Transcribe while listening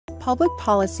Public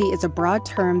policy is a broad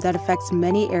term that affects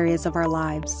many areas of our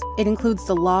lives. It includes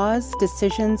the laws,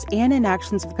 decisions, and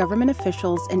inactions of government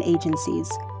officials and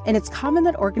agencies. And it's common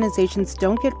that organizations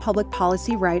don't get public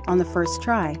policy right on the first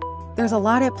try. There's a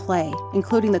lot at play,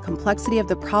 including the complexity of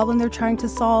the problem they're trying to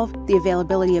solve, the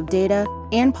availability of data,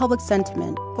 and public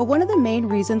sentiment. But one of the main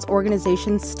reasons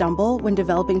organizations stumble when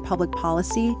developing public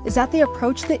policy is that they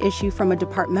approach the issue from a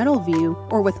departmental view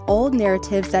or with old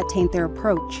narratives that taint their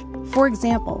approach. For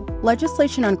example,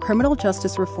 legislation on criminal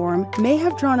justice reform may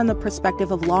have drawn on the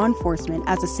perspective of law enforcement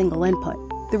as a single input.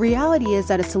 The reality is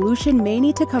that a solution may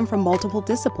need to come from multiple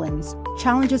disciplines.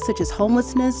 Challenges such as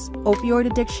homelessness, opioid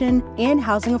addiction, and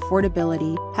housing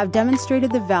affordability have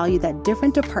demonstrated the value that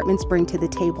different departments bring to the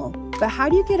table. But how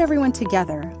do you get everyone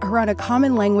together around a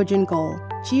common language and goal?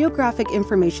 Geographic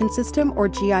Information System, or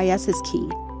GIS, is key.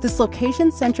 This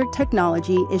location-centric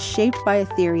technology is shaped by a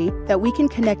theory that we can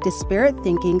connect disparate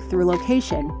thinking through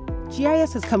location.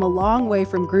 GIS has come a long way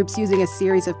from groups using a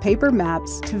series of paper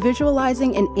maps to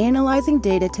visualizing and analyzing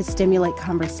data to stimulate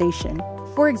conversation.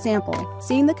 For example,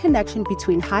 seeing the connection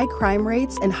between high crime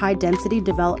rates and high-density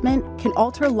development can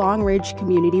alter long-range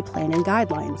community planning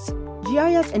guidelines.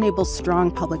 GIS enables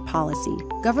strong public policy.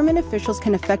 Government officials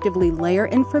can effectively layer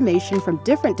information from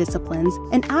different disciplines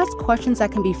and ask questions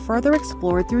that can be further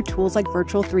explored through tools like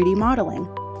virtual 3D modeling.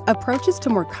 Approaches to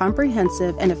more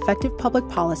comprehensive and effective public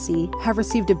policy have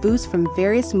received a boost from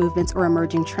various movements or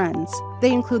emerging trends.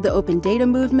 They include the open data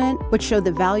movement, which showed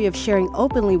the value of sharing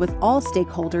openly with all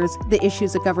stakeholders the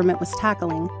issues the government was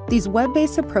tackling. These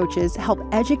web-based approaches help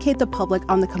educate the public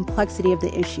on the complexity of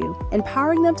the issue,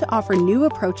 empowering them to offer new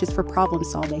approaches for problem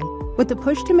solving. With the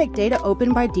push to make data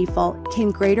open by default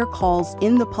came greater calls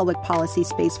in the public policy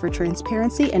space for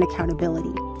transparency and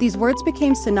accountability. These words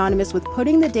became synonymous with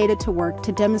putting the data to work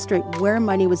to demonstrate where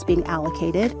money was being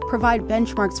allocated, provide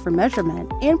benchmarks for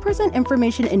measurement, and present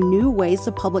information in new ways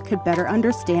the public could better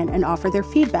understand and offer their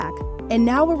feedback. And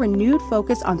now a renewed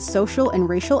focus on social and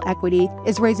racial equity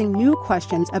is raising new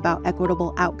questions about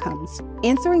equitable outcomes.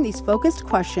 Answering these focused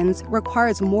questions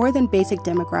requires more than basic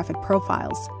demographic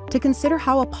profiles. To consider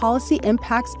how a policy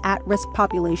impacts at-risk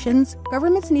populations,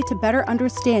 governments need to better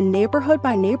understand neighborhood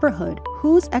by neighborhood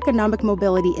whose economic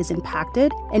mobility is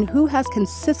impacted and who has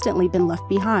consistently been left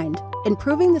behind.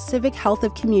 Improving the civic health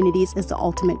of communities is the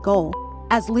ultimate goal.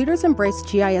 As leaders embrace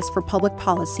GIS for public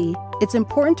policy, it's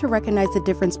important to recognize the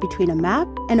difference between a map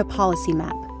and a policy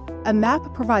map. A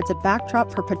map provides a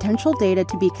backdrop for potential data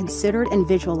to be considered and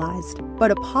visualized,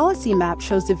 but a policy map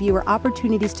shows the viewer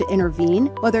opportunities to intervene,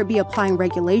 whether it be applying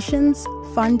regulations,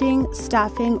 funding,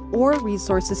 staffing, or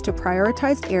resources to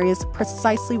prioritize areas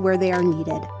precisely where they are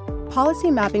needed.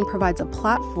 Policy mapping provides a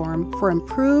platform for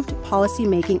improved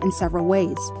policymaking in several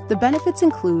ways. The benefits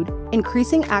include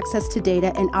increasing access to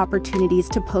data and opportunities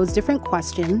to pose different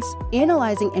questions,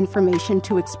 analyzing information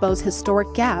to expose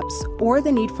historic gaps or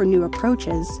the need for new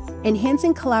approaches,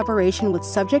 enhancing collaboration with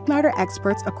subject matter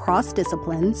experts across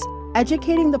disciplines,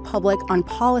 educating the public on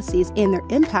policies and their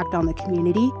impact on the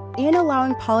community, and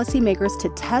allowing policymakers to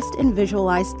test and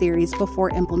visualize theories before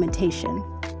implementation.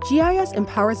 GIS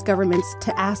empowers governments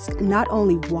to ask not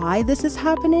only why this is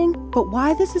happening, but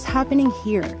why this is happening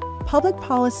here. Public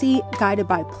policy, guided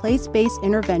by place-based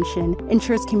intervention,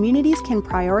 ensures communities can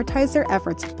prioritize their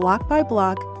efforts block by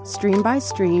block, stream by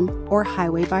stream, or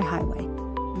highway by highway.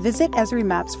 Visit Esri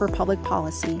Maps for Public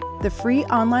Policy, the free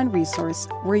online resource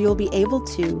where you'll be able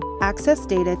to access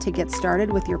data to get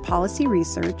started with your policy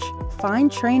research,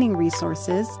 find training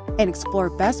resources, and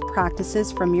explore best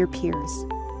practices from your peers.